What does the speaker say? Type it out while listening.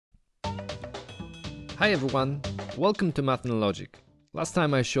Hi everyone, welcome to Math and Logic. Last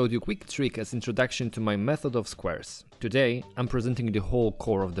time I showed you a quick trick as introduction to my method of squares. Today I'm presenting the whole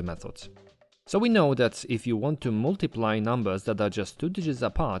core of the method. So we know that if you want to multiply numbers that are just 2 digits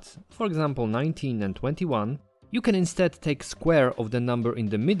apart, for example 19 and 21, you can instead take square of the number in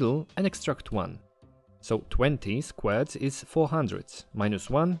the middle and extract 1. So 20 squared is 400, minus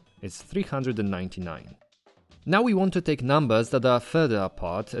 1 is 399. Now we want to take numbers that are further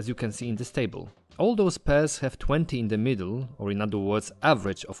apart, as you can see in this table. All those pairs have 20 in the middle, or in other words,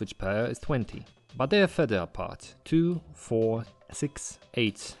 average of each pair is 20. But they are further apart, 2, 4, 6,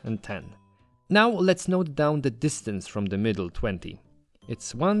 8 and 10. Now let's note down the distance from the middle 20.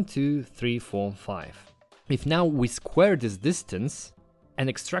 It's 1, 2, 3, 4, 5. If now we square this distance and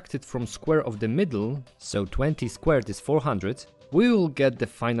extract it from square of the middle, so 20 squared is 400, we will get the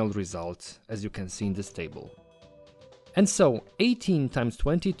final result, as you can see in this table. And so 18 times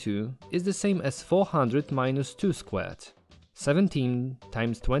 22 is the same as 400 minus 2 squared. 17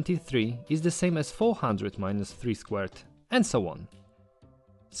 times 23 is the same as 400 minus 3 squared, and so on.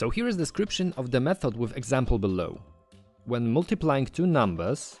 So here is the description of the method with example below. When multiplying two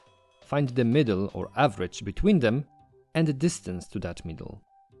numbers, find the middle or average between them and the distance to that middle.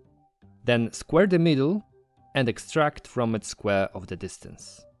 Then square the middle and extract from it square of the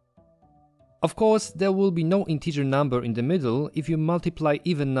distance. Of course, there will be no integer number in the middle if you multiply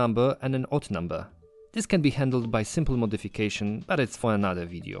even number and an odd number. This can be handled by simple modification, but it's for another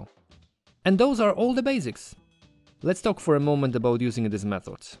video. And those are all the basics. Let's talk for a moment about using this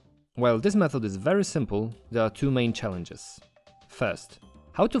method. While this method is very simple, there are two main challenges. First,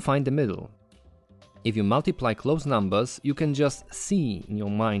 how to find the middle. If you multiply close numbers, you can just see in your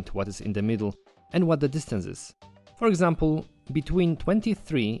mind what is in the middle and what the distance is. For example, between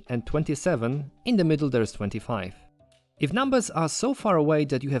 23 and 27, in the middle there is 25. If numbers are so far away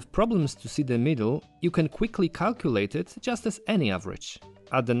that you have problems to see the middle, you can quickly calculate it just as any average.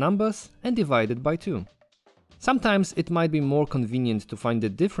 Add the numbers and divide it by 2. Sometimes it might be more convenient to find the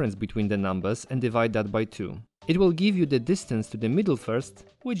difference between the numbers and divide that by 2. It will give you the distance to the middle first,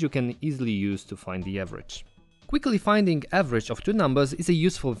 which you can easily use to find the average. Quickly finding average of two numbers is a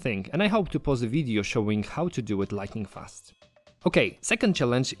useful thing, and I hope to post a video showing how to do it lightning fast. Okay, second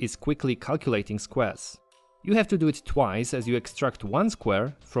challenge is quickly calculating squares. You have to do it twice as you extract one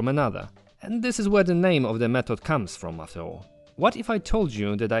square from another. And this is where the name of the method comes from after all. What if I told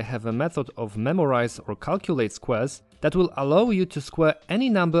you that I have a method of memorize or calculate squares that will allow you to square any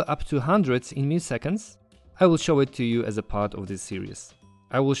number up to hundreds in milliseconds? I will show it to you as a part of this series.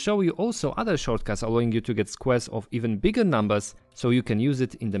 I will show you also other shortcuts allowing you to get squares of even bigger numbers so you can use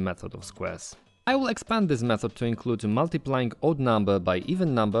it in the method of squares. I will expand this method to include multiplying odd number by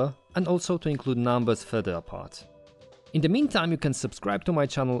even number and also to include numbers further apart. In the meantime, you can subscribe to my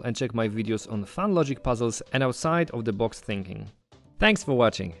channel and check my videos on fun logic puzzles and outside of the box thinking. Thanks for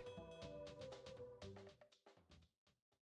watching!